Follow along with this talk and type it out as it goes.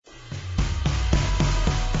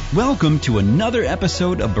Welcome to another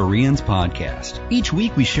episode of Bereans Podcast. Each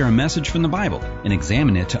week we share a message from the Bible and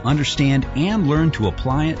examine it to understand and learn to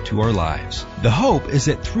apply it to our lives. The hope is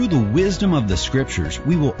that through the wisdom of the Scriptures,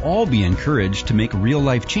 we will all be encouraged to make real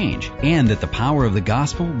life change and that the power of the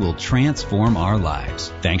gospel will transform our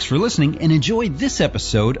lives. Thanks for listening and enjoy this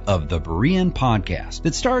episode of the Berean Podcast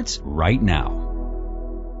that starts right now.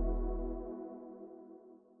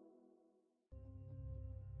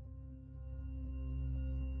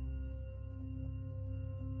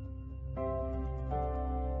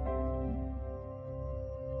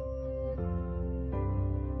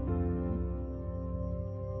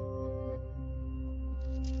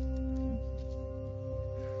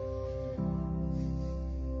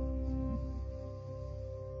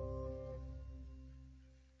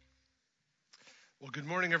 Well, good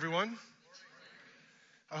morning, everyone.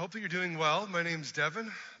 I hope that you're doing well. My name's Devin.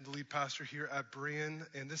 I'm the lead pastor here at Berean,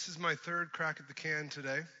 and this is my third crack at the can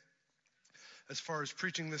today as far as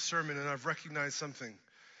preaching this sermon, and I've recognized something.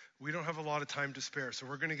 We don't have a lot of time to spare, so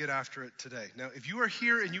we're going to get after it today. Now, if you are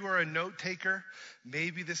here and you are a note taker,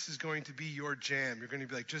 maybe this is going to be your jam. You're going to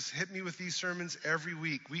be like, just hit me with these sermons every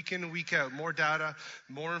week in and week out. More data,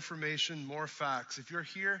 more information, more facts. If you're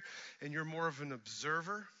here and you're more of an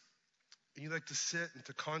observer, and you like to sit and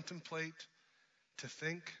to contemplate, to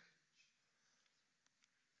think,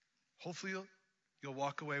 hopefully you'll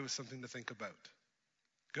walk away with something to think about.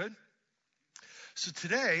 Good? So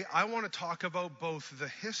today, I want to talk about both the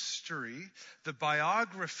history, the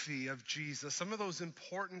biography of Jesus, some of those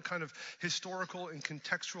important kind of historical and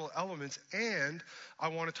contextual elements, and I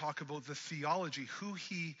want to talk about the theology, who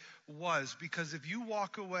he was, because if you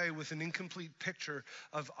walk away with an incomplete picture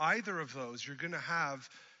of either of those, you're going to have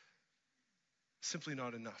simply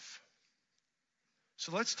not enough.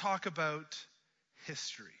 So let's talk about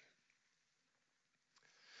history.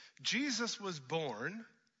 Jesus was born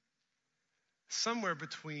somewhere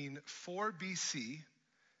between 4 BC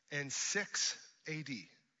and 6 AD.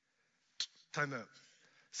 Time out.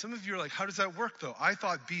 Some of you are like, how does that work though? I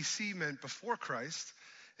thought BC meant before Christ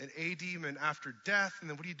and AD meant after death. And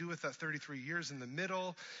then what do you do with that 33 years in the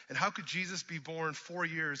middle? And how could Jesus be born 4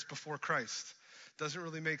 years before Christ? Doesn't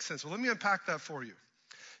really make sense. Well, let me unpack that for you.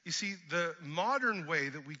 You see, the modern way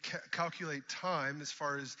that we calculate time as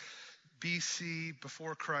far as BC,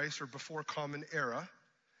 before Christ, or before Common Era,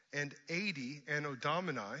 and AD, Anno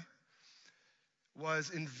Domini,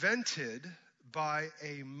 was invented by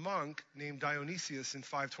a monk named Dionysius in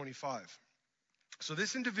 525. So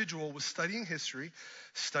this individual was studying history,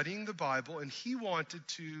 studying the Bible, and he wanted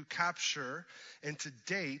to capture and to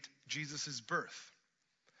date Jesus' birth.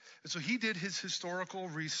 And so he did his historical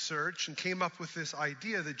research and came up with this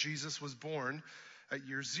idea that Jesus was born at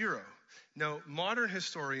year 0. Now, modern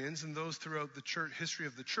historians and those throughout the church, history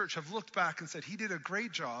of the church have looked back and said he did a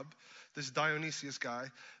great job, this Dionysius guy,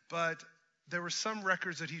 but there were some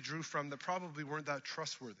records that he drew from that probably weren't that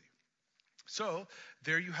trustworthy. So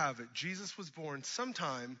there you have it. Jesus was born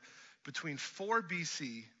sometime between 4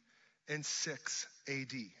 BC and 6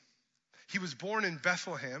 AD. He was born in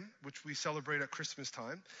Bethlehem, which we celebrate at Christmas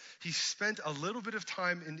time. He spent a little bit of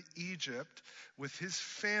time in Egypt with his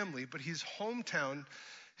family, but his hometown,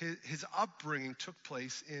 his upbringing took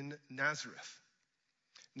place in Nazareth.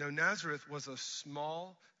 Now, Nazareth was a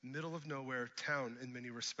small, middle-of-nowhere town in many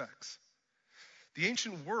respects. The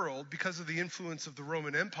ancient world, because of the influence of the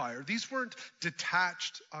Roman Empire, these weren't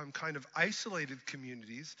detached, kind of isolated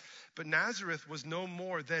communities, but Nazareth was no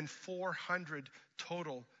more than 400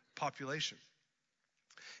 total population.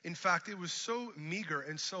 In fact, it was so meager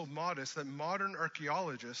and so modest that modern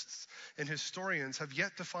archaeologists and historians have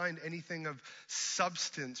yet to find anything of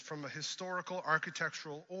substance from a historical,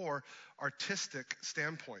 architectural, or artistic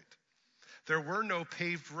standpoint. There were no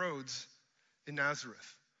paved roads in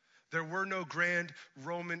Nazareth. There were no grand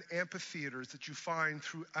Roman amphitheaters that you find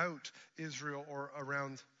throughout Israel or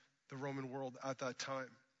around the Roman world at that time.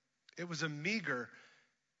 It was a meager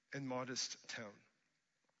and modest town.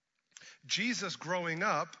 Jesus, growing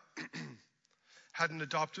up, had an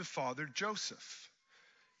adoptive father, Joseph.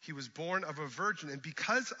 He was born of a virgin, and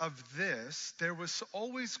because of this, there was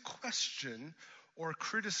always question or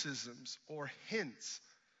criticisms or hints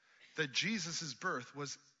that Jesus' birth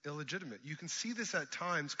was illegitimate. You can see this at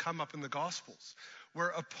times come up in the Gospels, where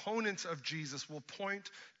opponents of Jesus will point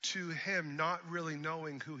to him not really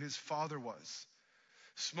knowing who his father was.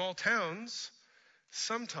 Small towns,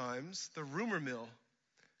 sometimes the rumor mill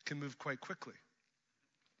can move quite quickly.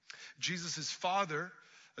 Jesus' father,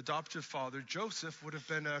 adoptive father, Joseph, would have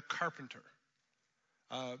been a carpenter,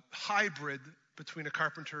 a hybrid between a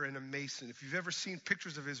carpenter and a mason. If you've ever seen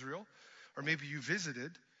pictures of Israel, or maybe you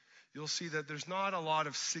visited, you'll see that there's not a lot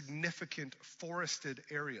of significant forested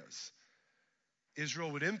areas.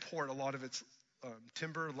 Israel would import a lot of its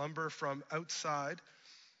timber, lumber from outside,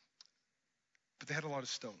 but they had a lot of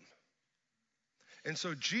stone. And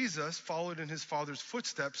so Jesus followed in his father's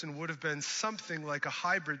footsteps and would have been something like a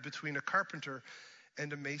hybrid between a carpenter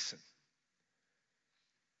and a mason.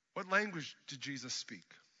 What language did Jesus speak?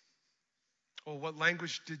 Well, what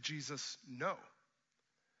language did Jesus know?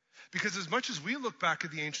 Because as much as we look back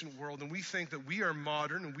at the ancient world and we think that we are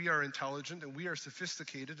modern and we are intelligent and we are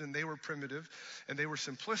sophisticated and they were primitive and they were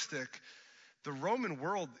simplistic, the Roman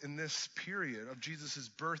world in this period of Jesus'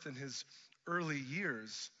 birth and his early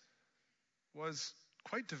years was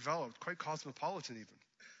quite developed, quite cosmopolitan even.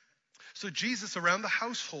 So Jesus around the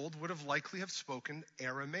household would have likely have spoken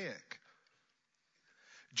Aramaic.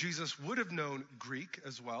 Jesus would have known Greek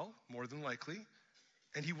as well, more than likely,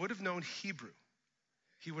 and he would have known Hebrew.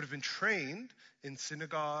 He would have been trained in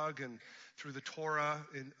synagogue and through the Torah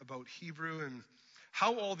about Hebrew, and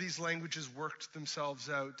how all these languages worked themselves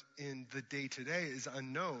out in the day-to-day is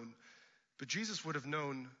unknown, but Jesus would have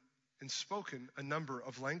known and spoken a number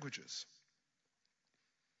of languages.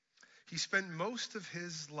 He spent most of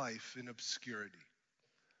his life in obscurity,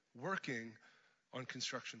 working on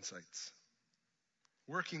construction sites,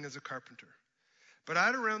 working as a carpenter. But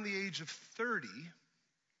at around the age of 30,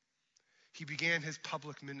 he began his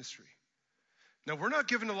public ministry. Now, we're not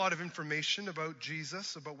given a lot of information about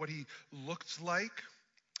Jesus, about what he looked like,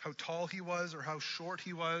 how tall he was or how short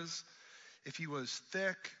he was, if he was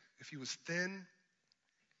thick, if he was thin.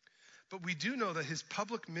 But we do know that his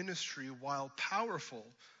public ministry, while powerful,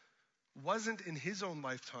 wasn't in his own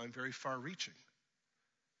lifetime very far-reaching.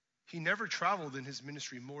 He never traveled in his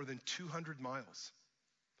ministry more than 200 miles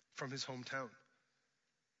from his hometown.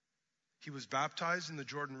 He was baptized in the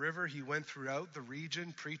Jordan River. He went throughout the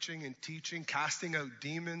region, preaching and teaching, casting out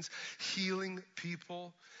demons, healing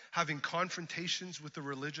people, having confrontations with the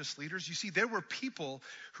religious leaders. You see, there were people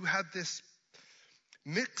who had this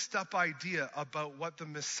mixed up idea about what the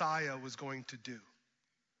Messiah was going to do.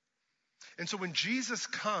 And so when Jesus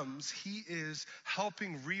comes, he is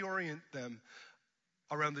helping reorient them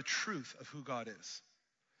around the truth of who God is,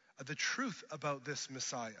 the truth about this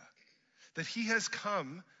Messiah, that he has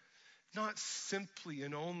come not simply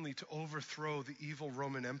and only to overthrow the evil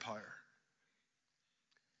Roman Empire,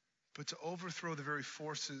 but to overthrow the very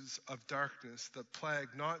forces of darkness that plague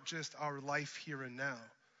not just our life here and now,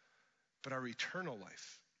 but our eternal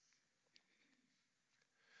life.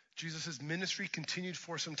 Jesus' ministry continued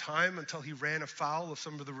for some time until he ran afoul of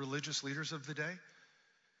some of the religious leaders of the day.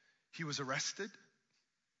 He was arrested.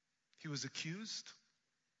 He was accused.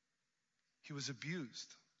 He was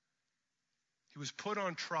abused. He was put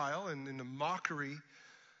on trial, and in a mockery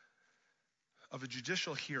of a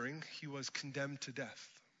judicial hearing, he was condemned to death.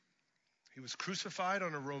 He was crucified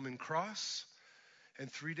on a Roman cross,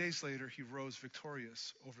 and 3 days later, he rose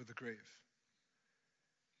victorious over the grave.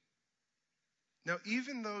 Now,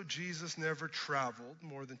 even though Jesus never traveled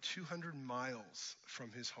more than 200 miles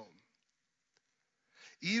from his home,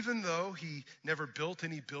 even though he never built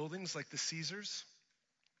any buildings like the Caesars,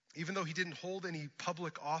 even though he didn't hold any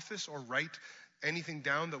public office or write anything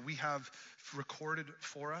down that we have recorded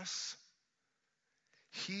for us,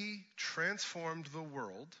 he transformed the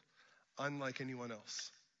world unlike anyone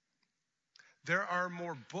else. There are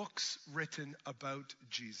more books written about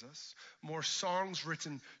Jesus, more songs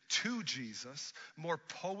written to Jesus, more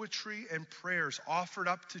poetry and prayers offered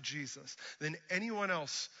up to Jesus than anyone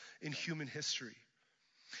else in human history.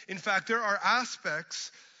 In fact, there are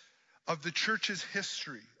aspects of the church's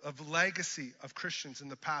history, of legacy of Christians in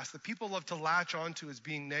the past that people love to latch onto as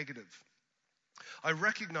being negative. I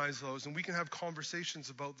recognize those, and we can have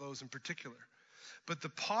conversations about those in particular. But the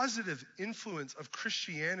positive influence of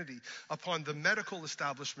Christianity upon the medical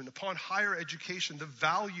establishment, upon higher education, the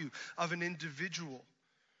value of an individual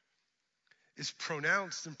is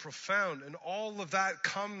pronounced and profound, and all of that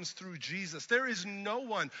comes through Jesus. There is no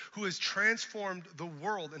one who has transformed the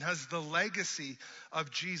world and has the legacy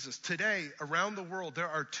of Jesus. Today, around the world, there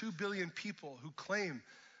are 2 billion people who claim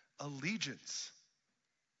allegiance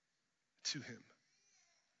to him.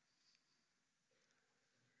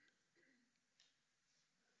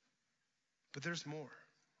 But there's more.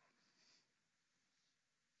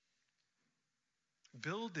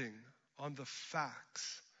 Building on the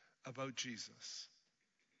facts about Jesus.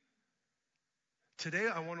 Today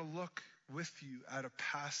I want to look with you at a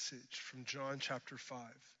passage from John chapter 5,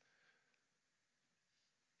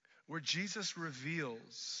 where Jesus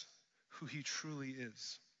reveals who he truly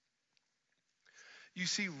is. You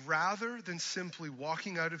see, rather than simply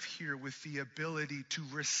walking out of here with the ability to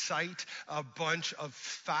recite a bunch of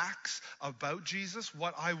facts about Jesus,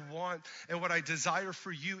 what I want and what I desire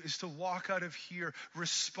for you is to walk out of here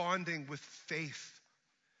responding with faith,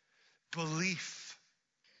 belief,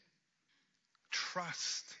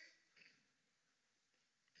 trust.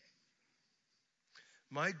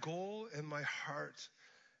 My goal and my heart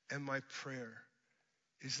and my prayer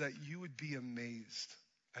is that you would be amazed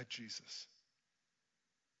at Jesus.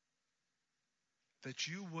 That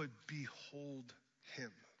you would behold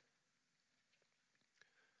him.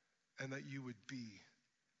 And that you would be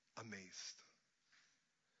amazed.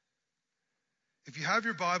 If you have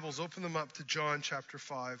your Bibles, open them up to John chapter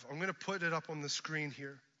 5. I'm going to put it up on the screen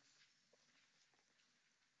here.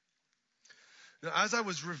 Now, as I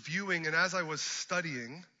was reviewing and as I was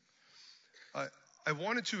studying, I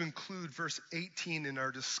wanted to include verse 18 in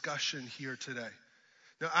our discussion here today.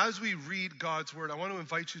 Now, as we read God's word, I want to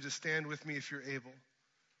invite you to stand with me if you're able.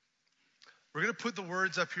 We're going to put the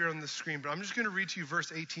words up here on the screen, but I'm just going to read to you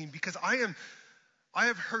verse 18 because I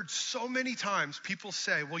have heard so many times people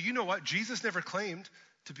say, well, you know what? Jesus never claimed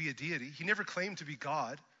to be a deity. He never claimed to be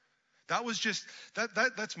God. That was just,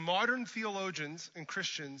 that's modern theologians and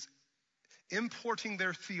Christians importing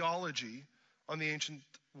their theology on the ancient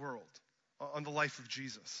world, on the life of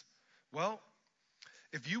Jesus. Well,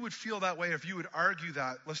 if you would feel that way, if you would argue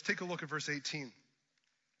that, let's take a look at verse 18.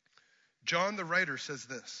 John the writer says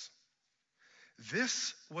this.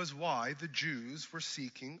 This was why the Jews were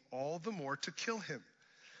seeking all the more to kill him,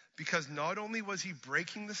 because not only was he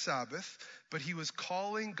breaking the Sabbath, but he was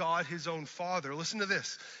calling God his own Father. Listen to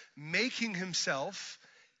this, making himself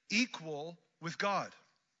equal with God.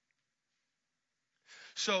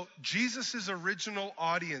 So Jesus' original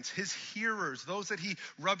audience, his hearers, those that he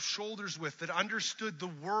rubbed shoulders with, that understood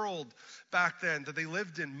the world back then that they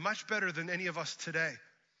lived in much better than any of us today,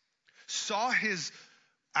 saw his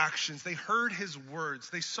actions, they heard his words,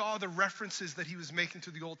 they saw the references that he was making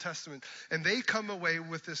to the Old Testament, and they come away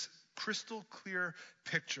with this crystal clear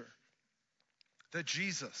picture that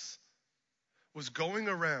Jesus was going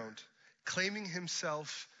around claiming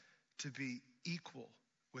himself to be equal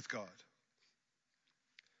with God.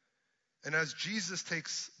 And as Jesus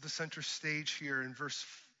takes the center stage here in verse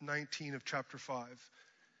 19 of chapter 5,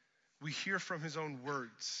 we hear from his own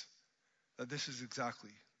words that this is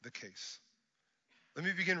exactly the case. Let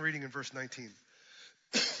me begin reading in verse 19.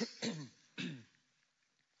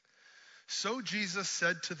 So Jesus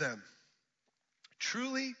said to them,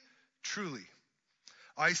 truly, truly,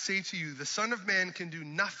 I say to you, the Son of Man can do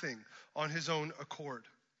nothing on his own accord,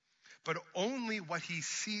 but only what he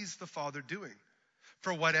sees the Father doing.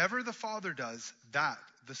 For whatever the Father does, that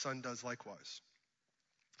the Son does likewise.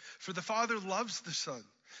 For the Father loves the Son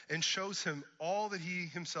and shows him all that he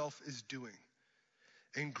himself is doing.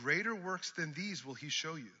 And greater works than these will he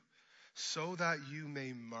show you, so that you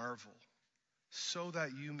may marvel, so that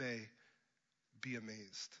you may be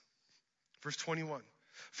amazed. Verse 21,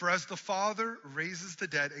 for as the Father raises the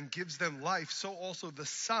dead and gives them life, so also the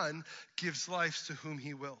Son gives life to whom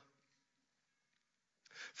he will.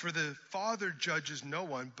 For the Father judges no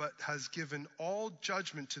one, but has given all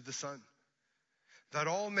judgment to the Son, that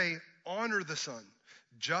all may honor the Son,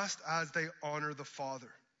 just as they honor the Father.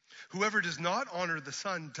 Whoever does not honor the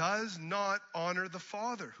Son does not honor the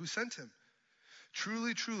Father who sent him.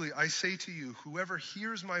 Truly, truly, I say to you, whoever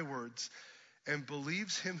hears my words and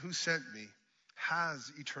believes him who sent me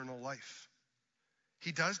has eternal life.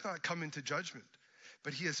 He does not come into judgment,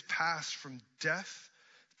 but he has passed from death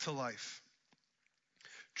to life.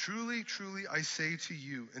 Truly, truly, I say to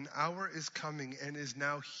you, an hour is coming and is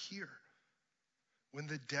now here, when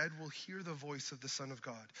the dead will hear the voice of the Son of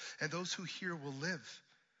God, and those who hear will live.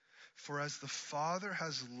 For as the Father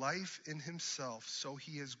has life in himself, so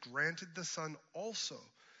he has granted the Son also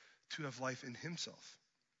to have life in himself.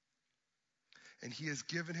 And he has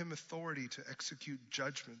given him authority to execute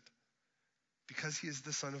judgment, because he is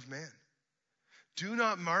the Son of Man. Do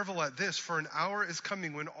not marvel at this, for an hour is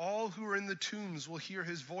coming when all who are in the tombs will hear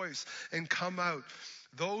his voice and come out,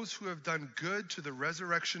 those who have done good to the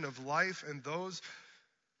resurrection of life, and those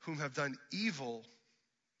whom have done evil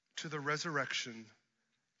to the resurrection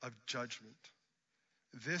of judgment.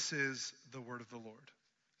 This is the word of the Lord.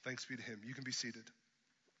 Thanks be to him. You can be seated.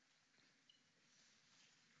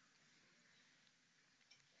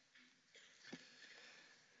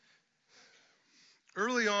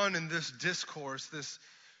 Early on in this discourse, this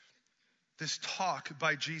talk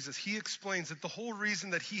by Jesus, he explains that the whole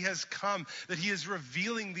reason that he has come, that he is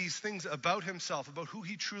revealing these things about himself, about who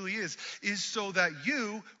he truly is so that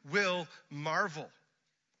you will marvel,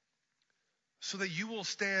 so that you will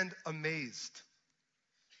stand amazed.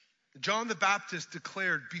 John the Baptist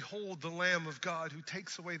declared, "Behold the Lamb of God who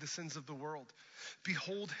takes away the sins of the world.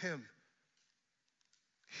 Behold him."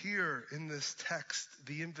 Here in this text,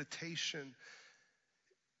 the invitation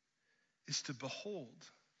is to behold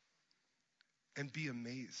and be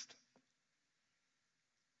amazed.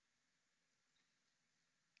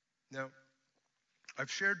 Now, I've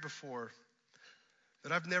shared before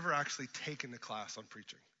that I've never actually taken a class on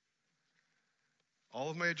preaching. All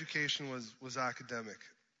of my education was academic.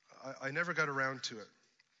 I never got around to it.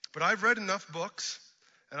 But I've read enough books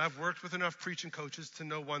and I've worked with enough preaching coaches to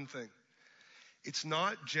know one thing. It's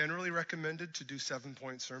not generally recommended to do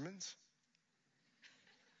 7-point sermons.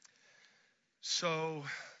 So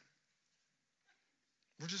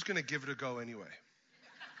we're just going to give it a go anyway.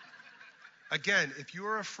 Again, if you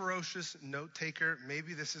are a ferocious note taker,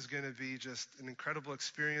 maybe this is going to be just an incredible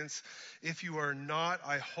experience. If you are not,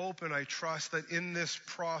 I hope and I trust that in this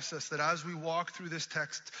process, that as we walk through this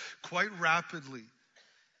text quite rapidly,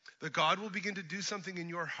 that God will begin to do something in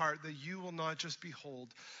your heart that you will not just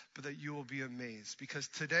behold, but that you will be amazed. Because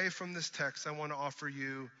today from this text, I want to offer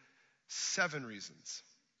you 7 reasons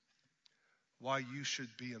why you should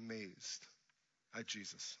be amazed at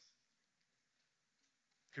Jesus.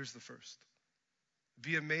 Here's the first.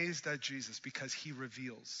 Be amazed at Jesus because he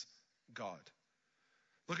reveals God.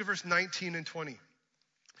 Look at verse 19 and 20.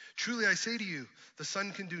 Truly I say to you, the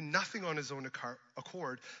Son can do nothing on his own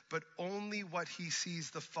accord, but only what he sees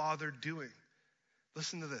the Father doing.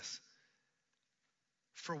 Listen to this.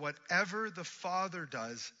 For whatever the Father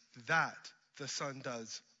does, that the Son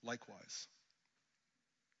does likewise.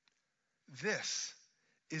 This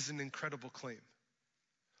is an incredible claim.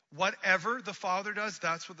 Whatever the Father does,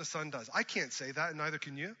 that's what the Son does. I can't say that, and neither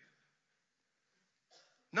can you.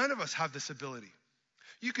 None of us have this ability.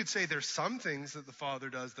 You could say there's some things that the Father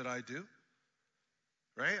does that I do,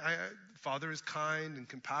 right? Father is kind and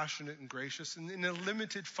compassionate and gracious, and in a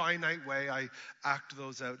limited, finite way, I act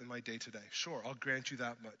those out in my day-to-day. Sure, I'll grant you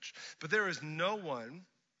that much. But there is no one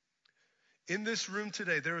in this room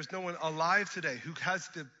today, there is no one alive today who has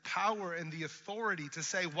the power and the authority to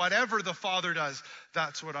say, whatever the Father does,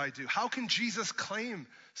 that's what I do. How can Jesus claim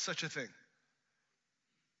such a thing?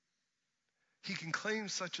 He can claim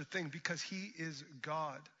such a thing because he is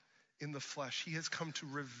God in the flesh. He has come to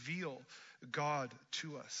reveal God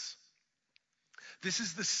to us. This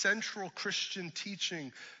is the central Christian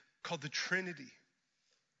teaching called the Trinity.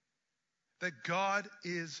 That God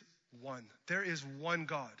is one. There is one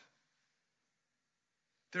God.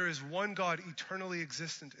 There is one God eternally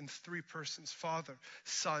existent in 3 persons, Father,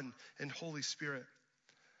 Son, and Holy Spirit.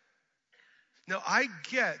 Now, I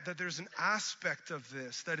get that there's an aspect of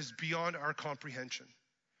this that is beyond our comprehension.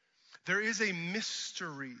 There is a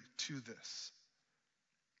mystery to this.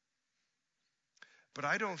 But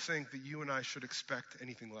I don't think that you and I should expect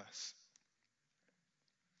anything less.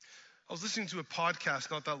 I was listening to a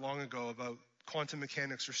podcast not that long ago about quantum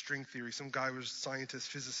mechanics or string theory. Some guy was scientist,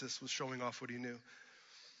 physicist, was showing off what he knew.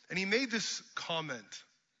 And he made this comment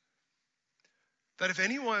that if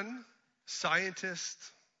anyone, scientist,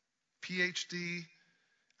 PhD,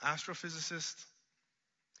 astrophysicist,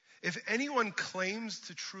 if anyone claims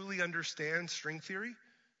to truly understand string theory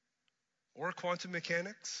or quantum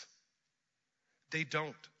mechanics, they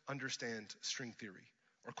don't understand string theory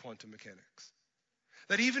or quantum mechanics.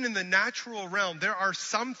 That even in the natural realm, there are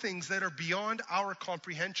some things that are beyond our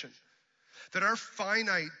comprehension. That our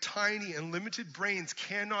finite, tiny, and limited brains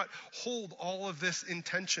cannot hold all of this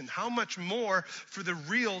intention. How much more for the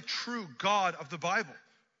real, true God of the Bible?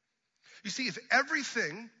 You see, if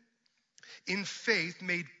everything in faith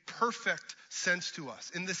made perfect sense to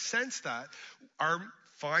us, in the sense that our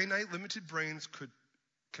finite, limited brains could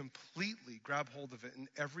completely grab hold of it in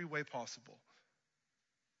every way possible,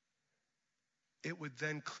 it would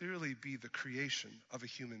then clearly be the creation of a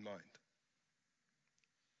human mind.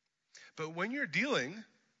 But when you're dealing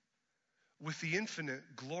with the infinite,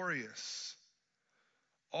 glorious,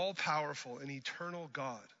 all-powerful, and eternal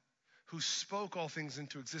God who spoke all things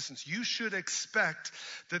into existence, you should expect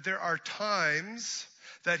that there are times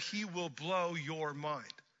that he will blow your mind,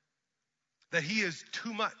 that he is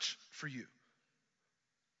too much for you.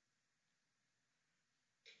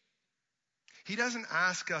 He doesn't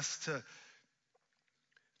ask us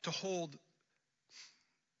to hold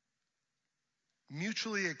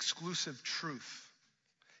mutually exclusive truth.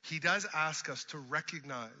 He does ask us to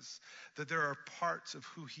recognize that there are parts of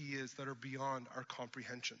who he is that are beyond our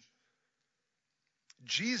comprehension.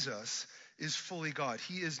 Jesus is fully God.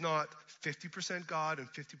 He is not 50% God and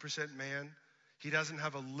 50% man. He doesn't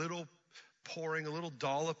have a little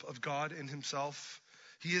dollop of God in himself.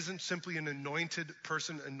 He isn't simply an anointed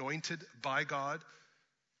person anointed by God.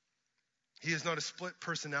 He is not a split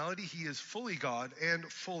personality. He is fully God and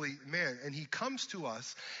fully man. And he comes to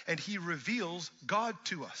us and he reveals God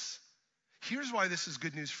to us. Here's why this is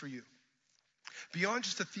good news for you. Beyond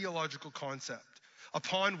just a theological concept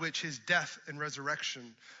upon which his death and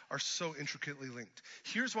resurrection are so intricately linked.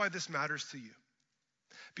 Here's why this matters to you.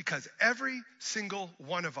 Because every single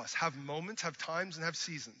one of us have moments, have times, and have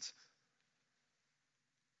seasons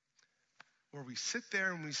where we sit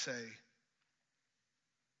there and we say,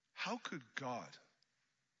 how could God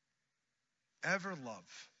ever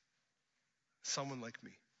love someone like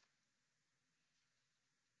me?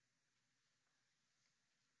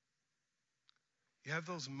 You have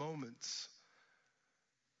those moments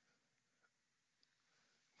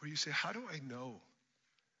where you say, how do I know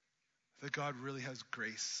that God really has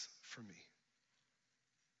grace for me?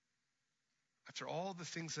 After all the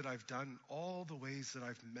things that I've done, all the ways that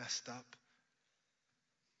I've messed up.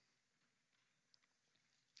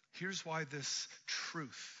 Here's why this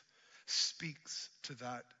truth speaks to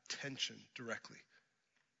that tension directly.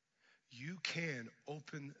 You can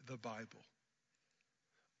open the Bible,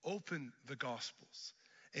 open the Gospels,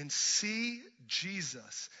 and see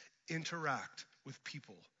Jesus interact with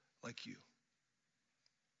people like you.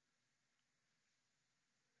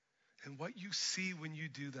 And what you see when you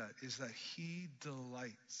do that is that he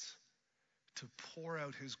delights to pour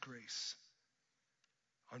out his grace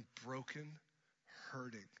on broken,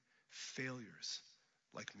 hurting failures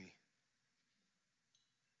like me.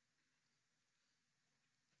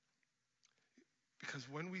 Because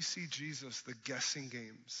when we see Jesus, the guessing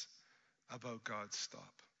games about God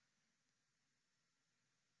stop.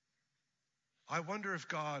 I wonder if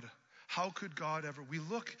how could God ever? We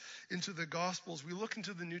look into the Gospels, we look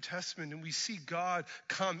into the New Testament, and we see God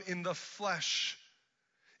come in the flesh.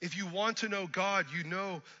 If you want to know God, you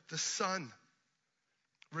know the Son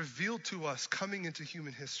revealed to us coming into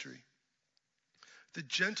human history. The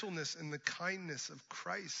gentleness and the kindness of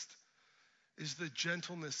Christ is the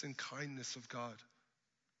gentleness and kindness of God.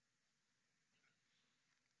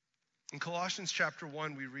 In Colossians chapter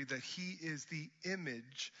 1, we read that he is the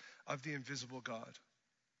image of the invisible God.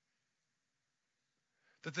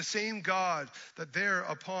 That the same God that there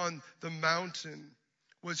upon the mountain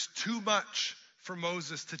was too much for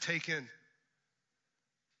Moses to take in.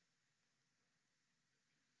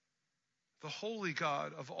 The holy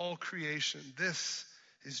God of all creation, this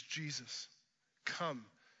is Jesus, come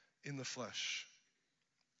in the flesh.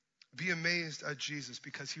 Be amazed at Jesus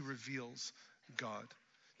because he reveals God.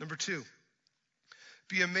 Number 2,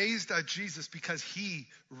 be amazed at Jesus because he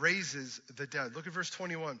raises the dead. Look at verse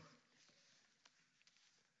 21.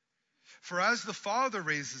 For as the Father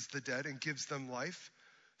raises the dead and gives them life,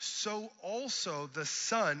 so also the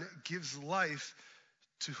Son gives life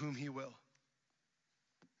to whom he will.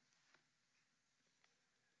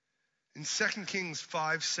 In 2 Kings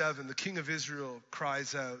 5:7, the king of Israel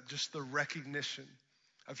cries out just the recognition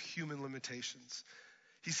of human limitations.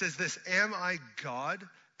 He says this, am I God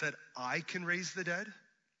that I can raise the dead?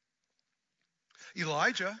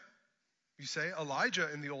 Elijah, you say,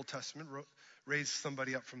 Elijah in the Old Testament raised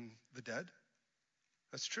somebody up from the dead.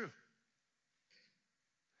 That's true.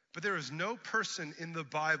 But there is no person in the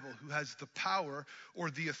Bible who has the power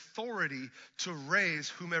or the authority to raise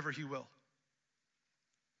whomever he will.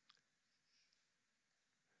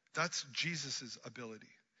 That's Jesus' ability,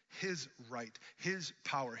 his right, his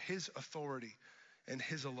power, his authority, and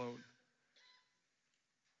his alone.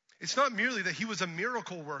 It's not merely that he was a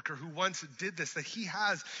miracle worker who once did this, that he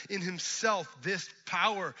has in himself this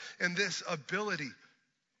power and this ability.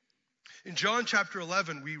 In John chapter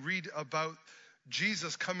 11, we read about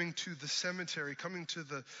Jesus coming to the cemetery, coming to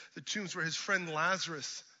the tombs where his friend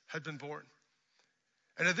Lazarus had been born.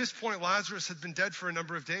 And at this point, Lazarus had been dead for a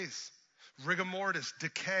number of days. Rigor mortis,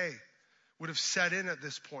 decay, would have set in at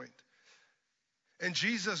this point. And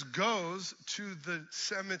Jesus goes to the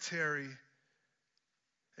cemetery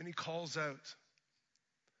and he calls out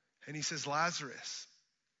and he says, Lazarus,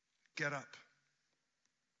 get up.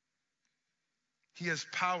 He has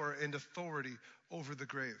power and authority over the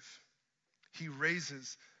grave. He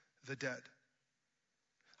raises the dead.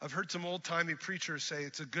 I've heard some old-timey preachers say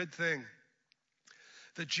it's a good thing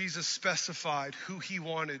that Jesus specified who he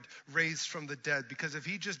wanted raised from the dead. Because if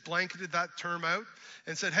he just blanketed that term out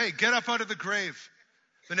and said, hey, get up out of the grave,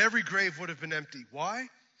 then every grave would have been empty. Why?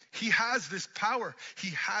 He has this power. He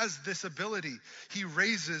has this ability. He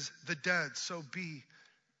raises the dead. So be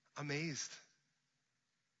amazed.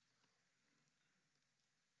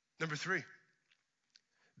 Number 3,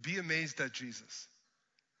 be amazed at Jesus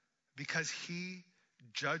because he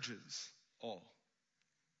judges all.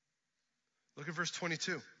 Look at verse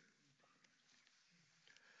 22.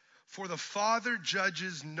 For the Father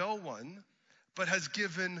judges no one, but has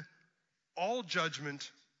given all judgment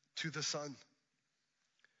to the Son.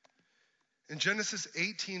 In Genesis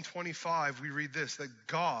 18:25, we read this, that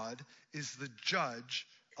God is the judge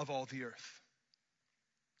of all the earth.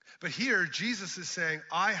 But here, Jesus is saying,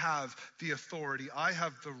 I have the authority, I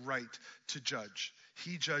have the right to judge.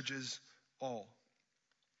 He judges all.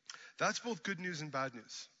 That's both good news and bad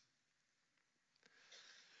news.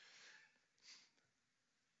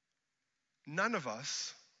 None of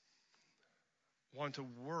us want a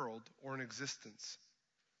world or an existence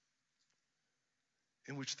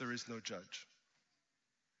in which there is no judge.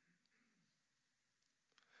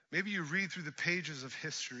 Maybe you read through the pages of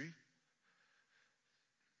history,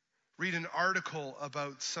 read an article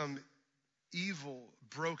about some evil,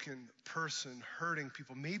 broken person hurting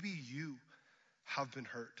people. Maybe you have been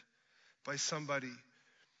hurt by somebody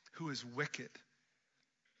who is wicked,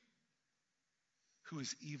 who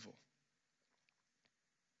is evil.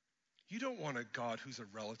 You don't want a God who's a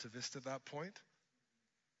relativist at that point,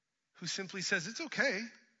 who simply says, it's okay,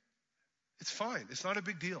 it's fine, it's not a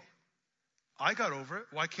big deal. I got over it,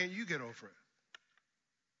 why can't you get over it?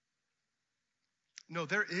 No,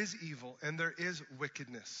 there is evil and there is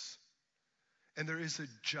wickedness and there is a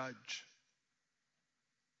judge.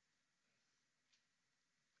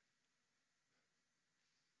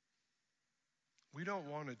 We don't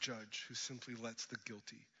want a judge who simply lets the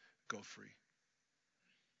guilty go free.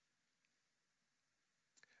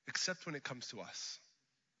 Except when it comes to us,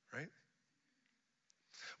 right?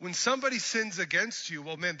 When somebody sins against you,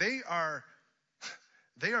 well, man, they are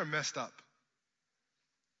messed up.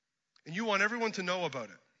 And you want everyone to know about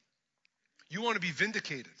it. You want to be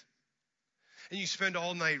vindicated. And you spend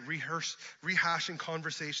all night rehashing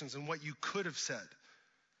conversations and what you could have said,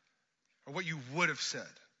 or what you would have said,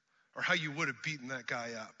 or how you would have beaten that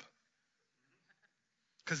guy up.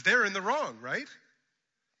 Because they're in the wrong, right?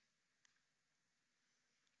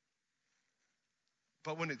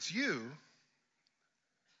 But when it's you,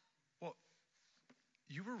 well,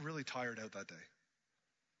 you were really tired out that day.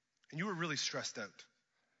 And you were really stressed out.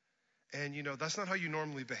 And, that's not how you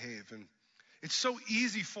normally behave. And it's so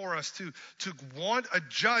easy for us to want a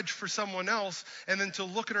judge for someone else and then to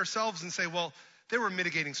look at ourselves and say, well, there were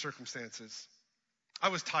mitigating circumstances. I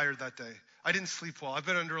was tired that day. I didn't sleep well. I've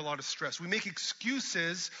been under a lot of stress. We make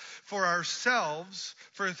excuses for ourselves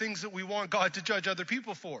for the things that we want God to judge other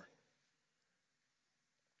people for.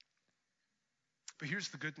 But here's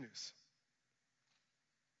the good news.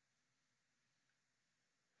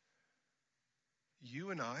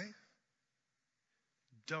 You and I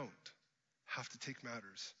don't have to take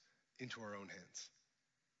matters into our own hands.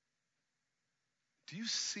 Do you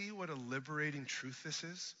see what a liberating truth this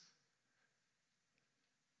is?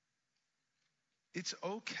 It's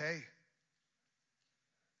okay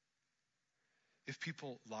if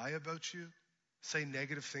people lie about you, say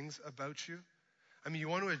negative things about you. I mean, you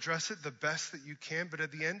want to address it the best that you can, but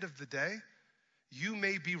at the end of the day, you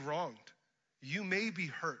may be wronged. You may be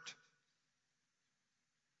hurt.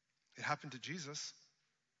 It happened to Jesus.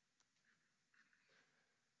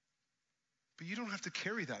 But you don't have to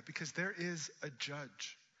carry that because there is a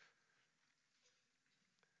judge.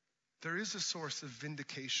 There is a source of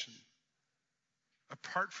vindication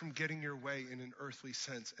apart from getting your way in an earthly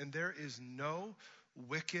sense. And there is no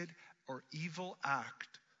wicked or evil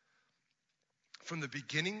act from the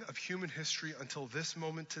beginning of human history until this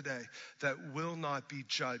moment today that will not be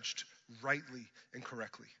judged rightly and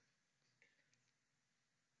correctly.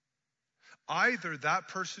 Either that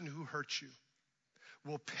person who hurt you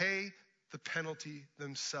will pay the penalty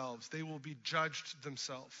themselves. They will be judged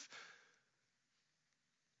themselves.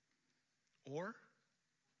 Or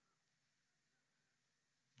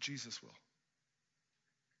Jesus will.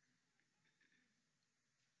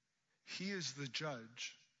 He is the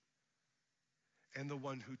judge and the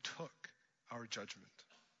one who took our judgment.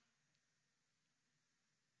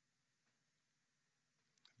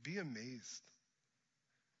 Be amazed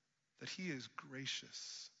that he is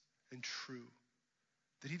gracious and true,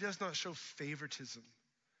 that he does not show favoritism,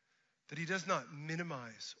 that he does not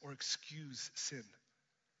minimize or excuse sin,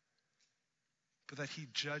 but that he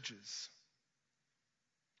judges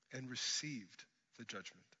and received the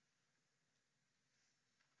judgment.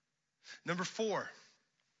 Number 4,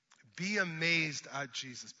 be amazed at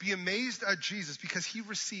Jesus. Be amazed at Jesus because he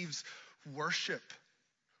receives worship.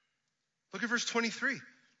 Look at verse 23.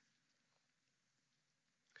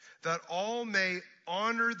 That all may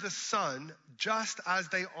honor the Son just as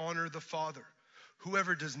they honor the Father.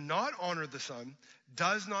 Whoever does not honor the Son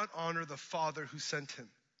does not honor the Father who sent him.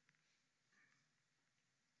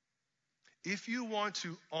 If you want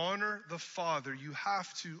to honor the Father, you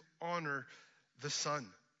have to honor the Son.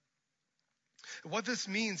 What this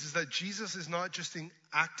means is that Jesus is not just an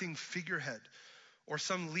acting figurehead or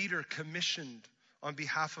some leader commissioned on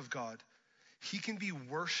behalf of God. He can be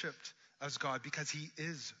worshiped as God because he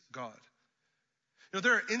is God. You know,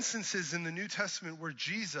 there are instances in the New Testament where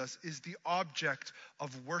Jesus is the object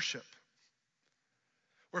of worship,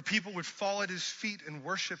 where people would fall at his feet and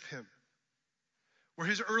worship him, where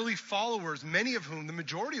his early followers, many of whom, the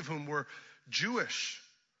majority of whom were Jewish,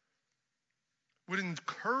 would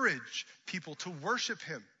encourage people to worship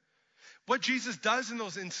him. What Jesus does in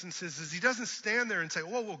those instances is he doesn't stand there and say,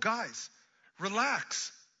 whoa, guys,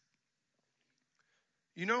 relax.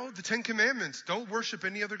 You know, the 10 Commandments, don't worship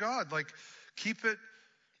any other God. Like, keep it,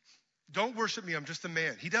 don't worship me, I'm just a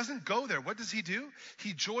man. He doesn't go there. What does he do?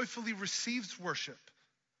 He joyfully receives worship.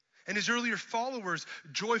 And his earlier followers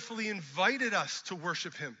joyfully invited us to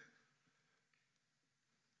worship him.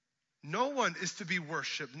 No one is to be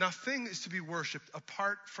worshiped. Nothing is to be worshiped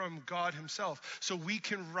apart from God himself. So we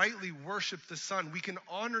can rightly worship the Son. We can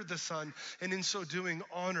honor the Son, and in so doing,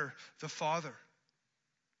 honor the Father.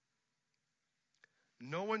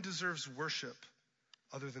 No one deserves worship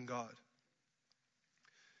other than God.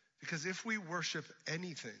 Because if we worship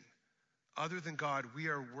anything other than God, we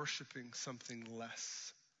are worshiping something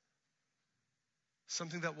less.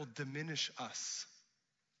 Something that will diminish us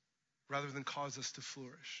rather than cause us to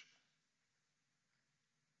flourish.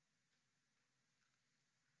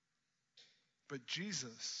 But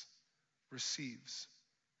Jesus receives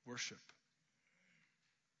worship.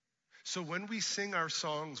 So when we sing our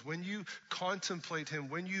songs, when you contemplate him,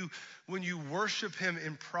 when you worship him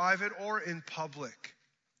in private or in public,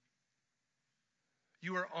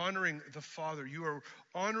 you are honoring the Father. You are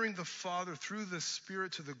honoring the Father through the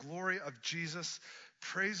Spirit to the glory of Jesus.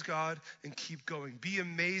 Praise God and keep going. Be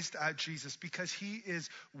amazed at Jesus because he is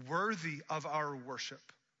worthy of our worship.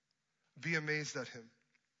 Be amazed at him.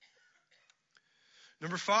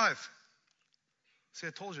 Number 5. See, I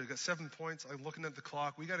told you, I got 7 points. I'm looking at the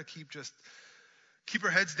clock. We got to keep our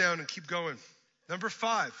heads down and keep going. Number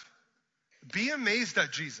 5, be amazed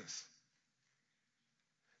at Jesus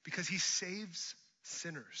because he saves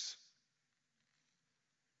sinners.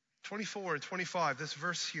 24 and 25, this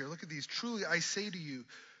verse here, look at these. Truly I say to you,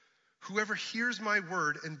 whoever hears my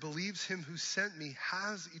word and believes him who sent me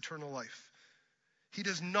has eternal life. He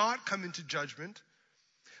does not come into judgment,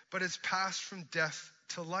 but has passed from death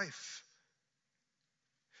to life.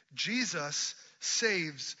 Jesus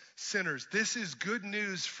saves sinners. This is good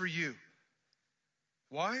news for you.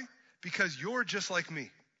 Why? Because you're just like me.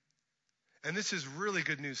 And this is really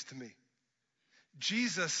good news to me.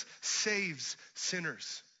 Jesus saves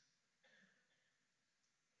sinners.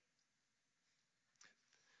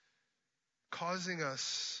 Causing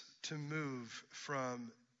us to move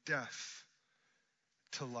from death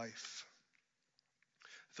to life.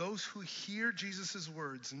 Those who hear Jesus'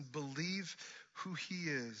 words and believe who he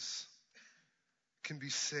is can be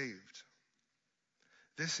saved.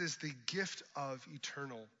 This is the gift of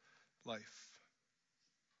eternal life.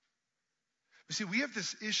 You see, we have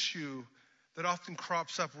this issue that often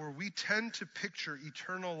crops up where we tend to picture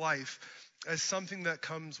eternal life as something that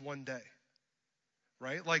comes one day,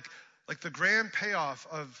 right? Like the grand payoff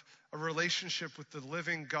of a relationship with the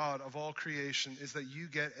living God of all creation is that you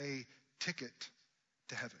get a ticket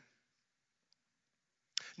to heaven.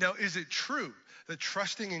 Now, is it true that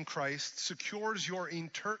trusting in Christ secures your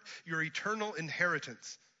eternal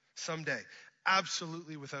inheritance someday?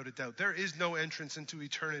 Absolutely, without a doubt. There is no entrance into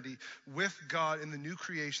eternity with God in the new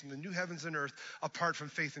creation, the new heavens and earth, apart from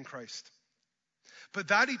faith in Christ. But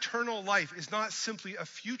that eternal life is not simply a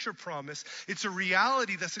future promise. It's a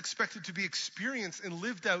reality that's expected to be experienced and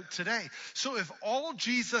lived out today. So if all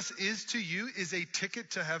Jesus is to you is a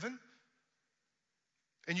ticket to heaven,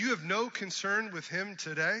 and you have no concern with him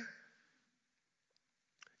today,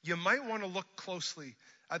 you might want to look closely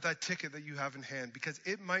at that ticket that you have in hand because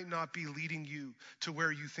it might not be leading you to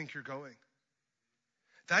where you think you're going.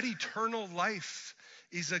 That eternal life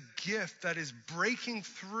is a gift that is breaking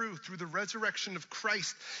through the resurrection of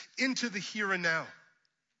Christ into the here and now.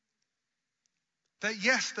 That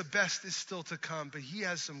yes, the best is still to come, but he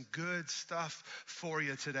has some good stuff for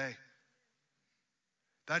you today.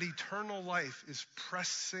 That eternal life is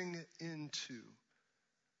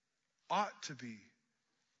ought to be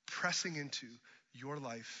pressing into your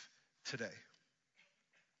life today.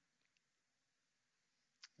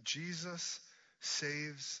 Jesus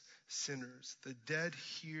saves sinners. The dead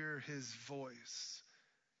hear his voice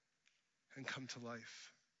and come to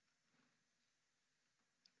life.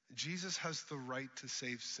 Jesus has the right to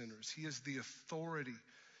save sinners. He has the authority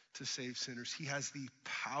to save sinners. He has the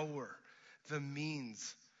power, the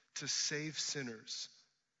means to save sinners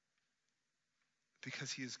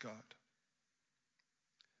because he is God.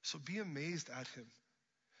 So be amazed at him.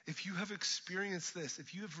 If you have experienced this,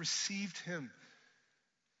 if you have received him,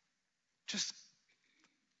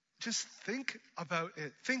 just think about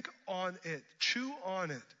it. Think on it. Chew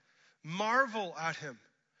on it. Marvel at him.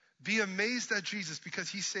 Be amazed at Jesus because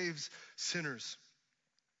he saves sinners.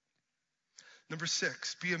 Number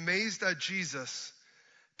 6, be amazed at Jesus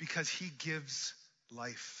because he gives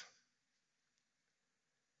life.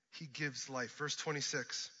 He gives life. Verse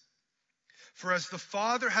 26. For as the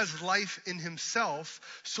Father has life in himself,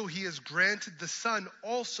 so he has granted the Son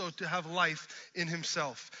also to have life in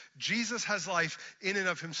himself. Jesus has life in and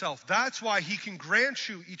of himself. That's why he can grant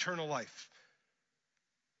you eternal life.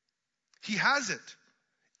 He has it.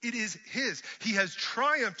 It is his. He has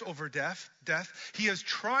triumphed over death. He has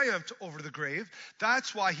triumphed over the grave.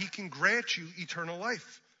 That's why he can grant you eternal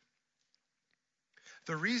life.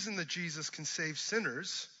 The reason that Jesus can save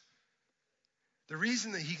sinners, the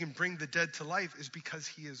reason that he can bring the dead to life is because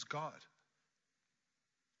he is God.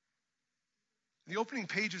 In the opening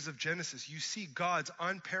pages of Genesis, you see God's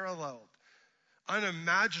unparalleled,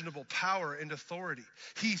 unimaginable power and authority.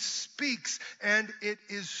 He speaks and it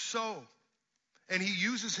is so. And he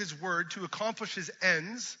uses his word to accomplish his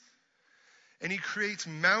ends. And he creates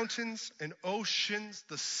mountains and oceans,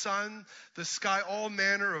 the sun, the sky, all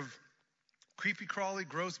manner of creepy crawly,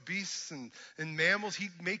 gross beasts and mammals. He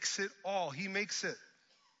makes it all. He makes it.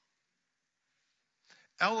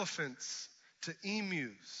 Elephants to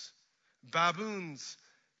emus, baboons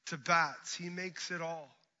to bats. He makes it all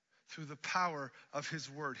through the power of his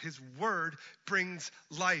word. His word brings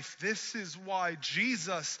life. This is why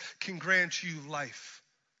Jesus can grant you life.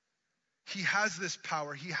 He has this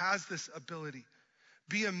power. He has this ability.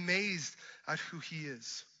 Be amazed at who he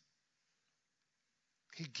is.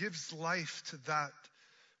 He gives life to that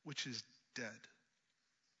which is dead.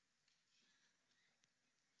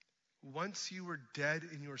 Once you were dead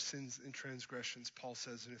in your sins and transgressions, Paul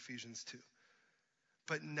says in Ephesians 2.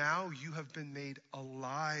 But now you have been made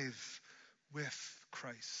alive with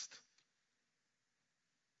Christ.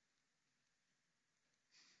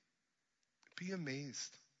 Be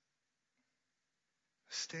amazed.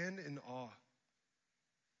 Stand in awe.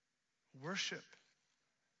 Worship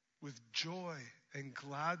with joy and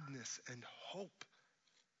gladness and hope.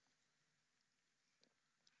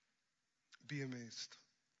 Be amazed.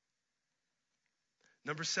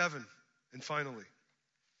 Number 7, and finally,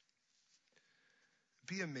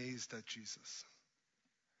 be amazed at Jesus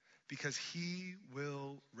because he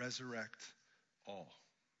will resurrect all.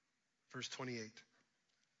 Verse 28.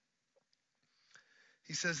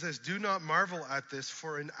 He says this, do not marvel at this,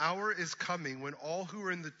 for an hour is coming when all who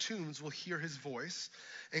are in the tombs will hear his voice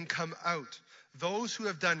and come out. Those who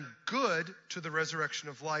have done good to the resurrection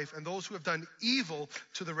of life, and those who have done evil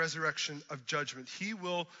to the resurrection of judgment. He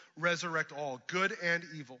will resurrect all, good and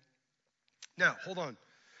evil. Now, hold on.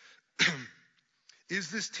 Is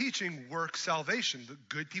this teaching work salvation? The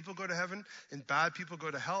good people go to heaven and bad people go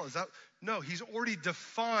to hell? Is that? No, he's already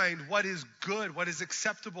defined what is good, what is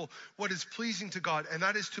acceptable, what is pleasing to God, and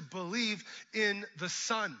that is to believe in the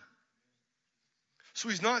Son. So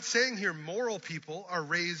he's not saying here moral people are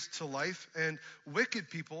raised to life and wicked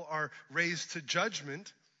people are raised to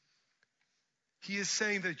judgment. He is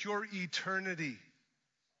saying that your eternity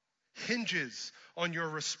hinges on your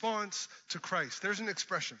response to Christ. There's an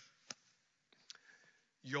expression.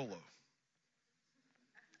 YOLO.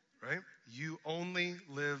 Right? You only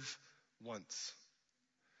live once.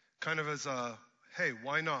 Kind of as a, hey,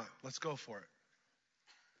 why not? Let's go for it.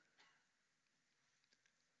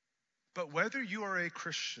 But whether you are a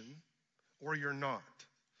Christian or you're not,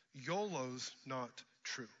 YOLO's not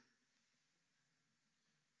true.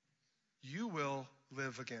 You will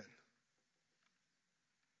live again.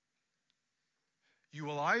 You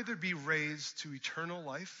will either be raised to eternal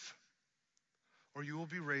life or you will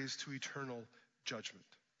be raised to eternal judgment.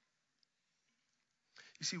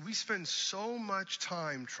 You see, we spend so much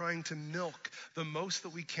time trying to milk the most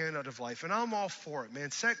that we can out of life. And I'm all for it,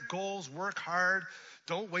 man. Set goals, work hard.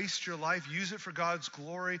 Don't waste your life. Use it for God's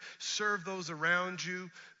glory. Serve those around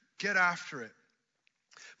you. Get after it.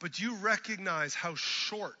 But do you recognize how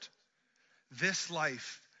short this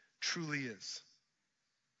life truly is?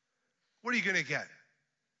 What are you going to get?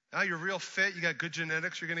 Now you're real fit. You got good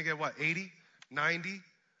genetics. You're going to get what, 80, 90?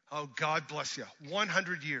 Oh, God bless you.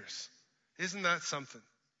 100 years. Isn't that something?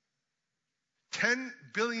 10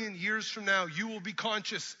 billion years from now, you will be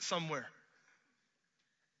conscious somewhere.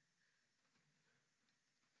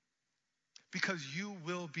 Because you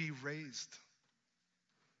will be raised.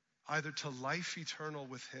 either to life eternal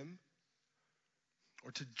with him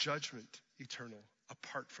or to judgment eternal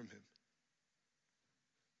apart from him.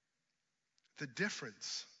 The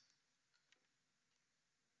difference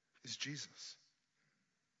is Jesus.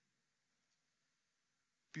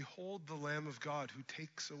 Behold the Lamb of God who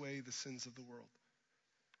takes away the sins of the world.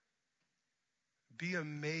 Be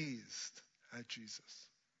amazed at Jesus.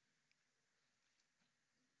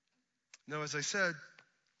 Now, as I said,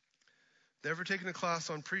 never taken a class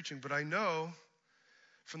on preaching, but I know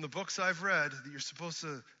from the books I've read that you're supposed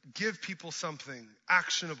to give people something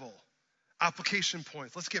actionable, application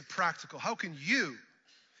points. Let's get practical. How can you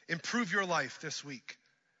improve your life this week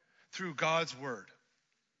through God's word?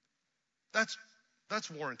 That's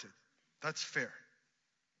warranted. That's fair.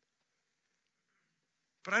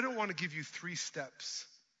 But I don't want to give you 3 steps.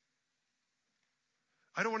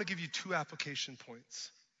 I don't want to give you 2 application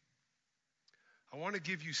points. I want to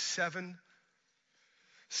give you 7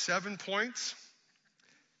 points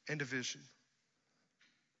and a vision.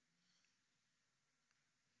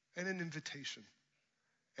 And an invitation.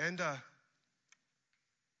 And an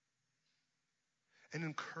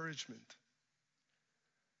encouragement.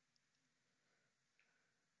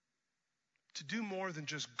 To do more than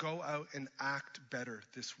just go out and act better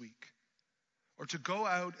this week. Or to go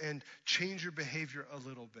out and change your behavior a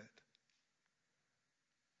little bit.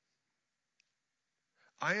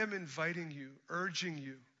 I am inviting you, urging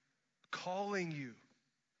you, calling you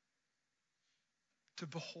to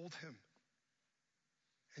behold him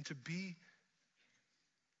and to be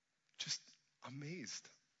just amazed.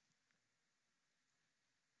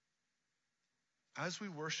 As we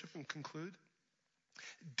worship and conclude,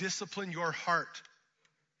 discipline your heart.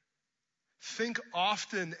 Think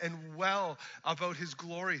often and well about his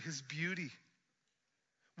glory, his beauty.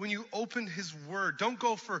 When you open his word, don't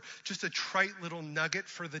go for just a trite little nugget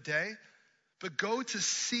for the day, but go to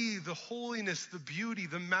see the holiness, the beauty,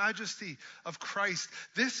 the majesty of Christ.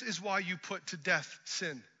 This is why you put to death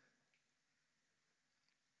sin.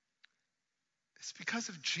 It's because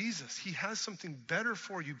of Jesus. He has something better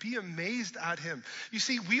for you. Be amazed at him. You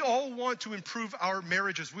see, we all want to improve our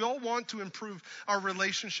marriages. We all want to improve our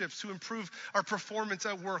relationships, to improve our performance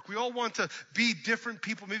at work. We all want to be different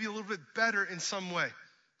people, maybe a little bit better in some way.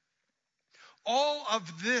 All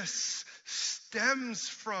of this stems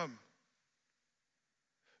from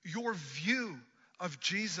your view of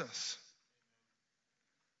Jesus.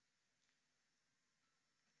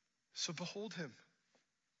 So behold him,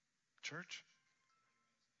 church,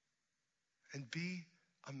 and be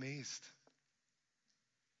amazed.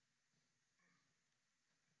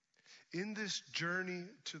 In this journey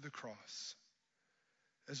to the cross,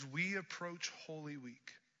 as we approach Holy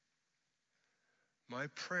Week, my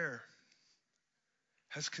prayer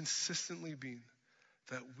has consistently been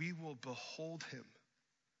that we will behold him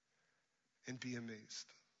and be amazed.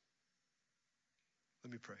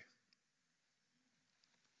 Let me pray.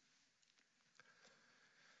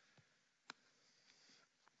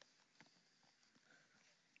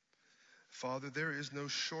 Father, there is no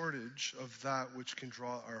shortage of that which can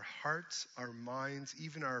draw our hearts, our minds,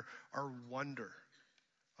 even our wonder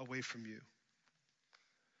away from you.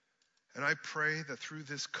 And I pray that through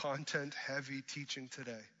this content-heavy teaching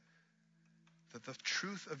today, that the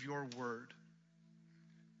truth of your word,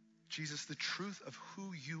 Jesus, the truth of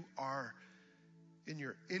who you are in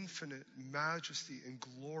your infinite majesty and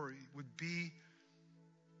glory would be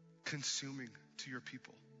consuming to your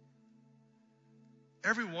people.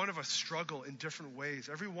 Every one of us struggle in different ways.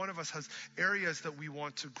 Every one of us has areas that we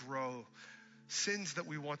want to grow, sins that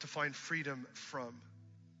we want to find freedom from,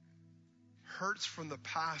 hurts from the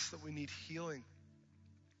past that we need healing.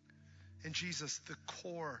 And Jesus, the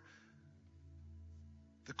core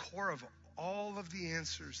of all of the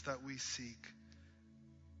answers that we seek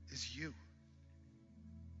is you.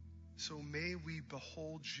 So may we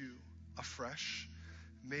behold you afresh.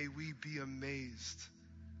 May we be amazed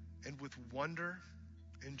and with wonder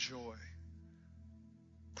and joy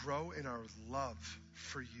grow in our love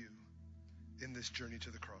for you in this journey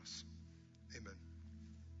to the cross. Amen.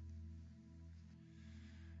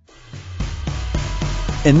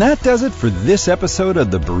 And that does it for this episode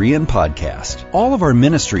of the Berean Podcast. All of our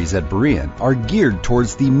ministries at Berean are geared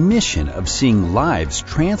towards the mission of seeing lives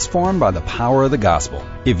transformed by the power of the gospel.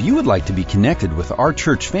 If you would like to be connected with our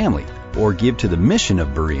church family or give to the mission of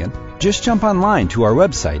Berean, just jump online to our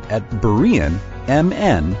website at BereanMN.com.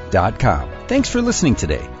 Thanks for listening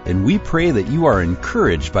today, and we pray that you are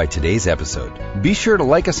encouraged by today's episode. Be sure to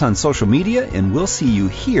like us on social media, and we'll see you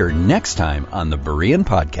here next time on the Berean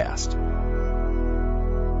Podcast.